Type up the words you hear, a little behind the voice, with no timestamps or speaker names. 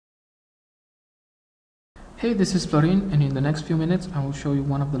Hey, this is Florin, and in the next few minutes I will show you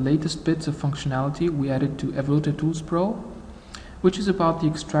one of the latest bits of functionality we added to EvoluteTools PRO, which is about the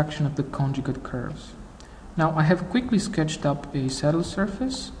extraction of the conjugate curves. Now I have quickly sketched up a saddle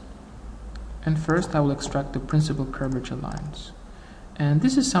surface, and first I will extract the principal curvature lines. And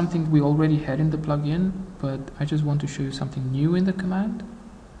this is something we already had in the plugin, but I just want to show you something new in the command.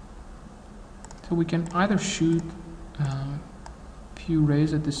 So we can either shoot few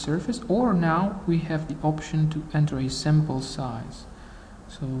rays at the surface, or now we have the option to enter a sample size.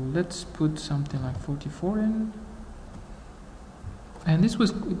 So let's put something like 44 in, and this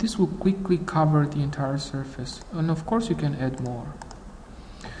will quickly cover the entire surface, and of course you can add more.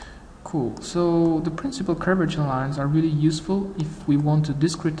 Cool. So the principal curvature lines are really useful if we want to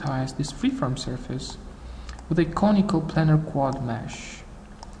discretize this freeform surface with a conical planar quad mesh.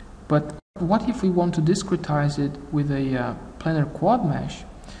 But what if we want to discretize it with a planar quad mesh,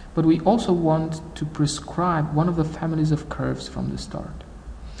 but we also want to prescribe one of the families of curves from the start?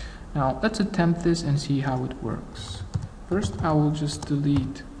 Now let's attempt this and see how it works. First I will just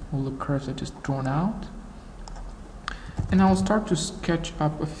delete all the curves I just drawn out, and I'll start to sketch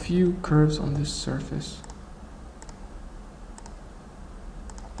up a few curves on this surface.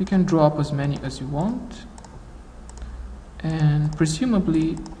 You can draw up as many as you want, and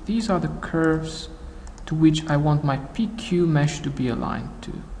presumably these are the curves to which I want my PQ mesh to be aligned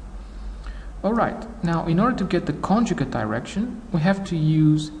to. Alright, now in order to get the conjugate direction, we have to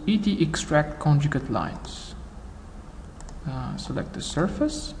use ET extract conjugate lines. Select the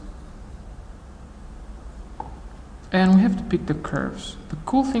surface, and we have to pick the curves. The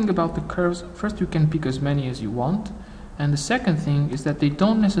cool thing about the curves, first you can pick as many as you want, and the second thing is that they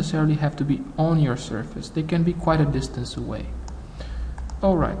don't necessarily have to be on your surface. They can be quite a distance away.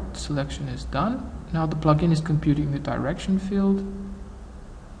 Alright, selection is done. Now the plugin is computing the direction field,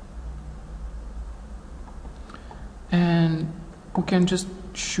 and we can just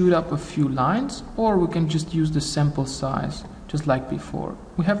shoot up a few lines, or we can just use the sample size just like before.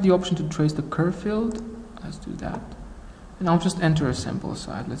 We have the option to trace the curve field. Let's do that, and I'll just enter a sample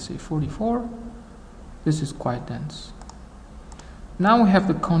size. Let's say 44. This is quite dense. Now we have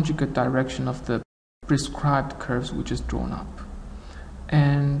the conjugate direction of the prescribed curves we just drawn up,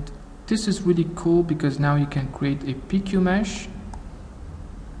 and this is really cool because now you can create a PQ mesh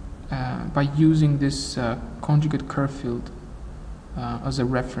by using this conjugate curve field as a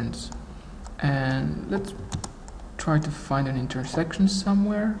reference. And let's try to find an intersection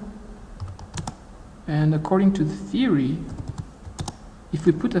somewhere. And according to the theory, if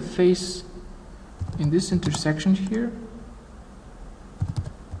we put a face in this intersection here,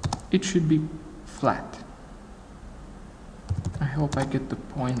 it should be flat. I hope I get the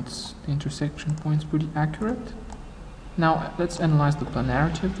points, the intersection points, pretty accurate. Now let's analyze the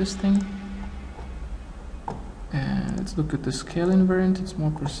planarity of this thing, and let's look at the scale invariant. It's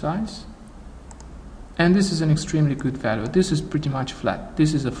more precise, and this is an extremely good value. This is pretty much flat.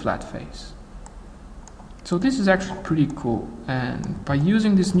 This is a flat face. So this is actually pretty cool, and by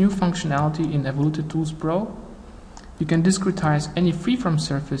using this new functionality in EvoluteTools PRO, you can discretize any freeform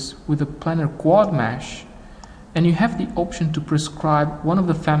surface with a planar quad mesh, and you have the option to prescribe one of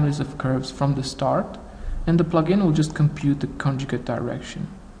the families of curves from the start, and the plugin will just compute the conjugate direction.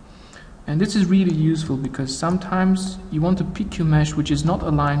 And this is really useful because sometimes you want a PQ mesh which is not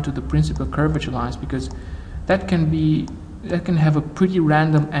aligned to the principal curvature lines, because that can have a pretty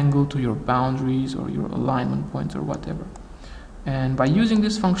random angle to your boundaries or your alignment points or whatever. And by using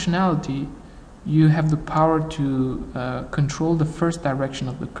this functionality, you have the power to control the first direction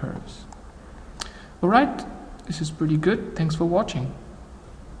of the curves. Alright, this is pretty good. Thanks for watching.